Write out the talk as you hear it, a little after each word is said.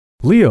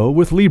Leo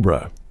with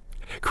Libra.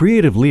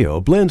 Creative Leo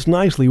blends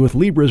nicely with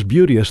Libra's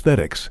beauty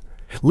aesthetics.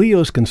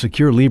 Leos can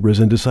secure Libra's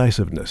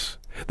indecisiveness.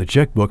 The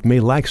checkbook may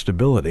lack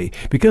stability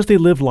because they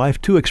live life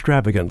too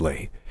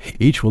extravagantly.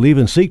 Each will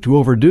even seek to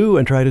overdo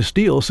and try to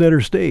steal center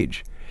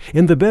stage.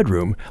 In the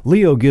bedroom,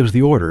 Leo gives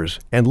the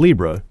orders and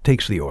Libra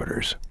takes the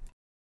orders.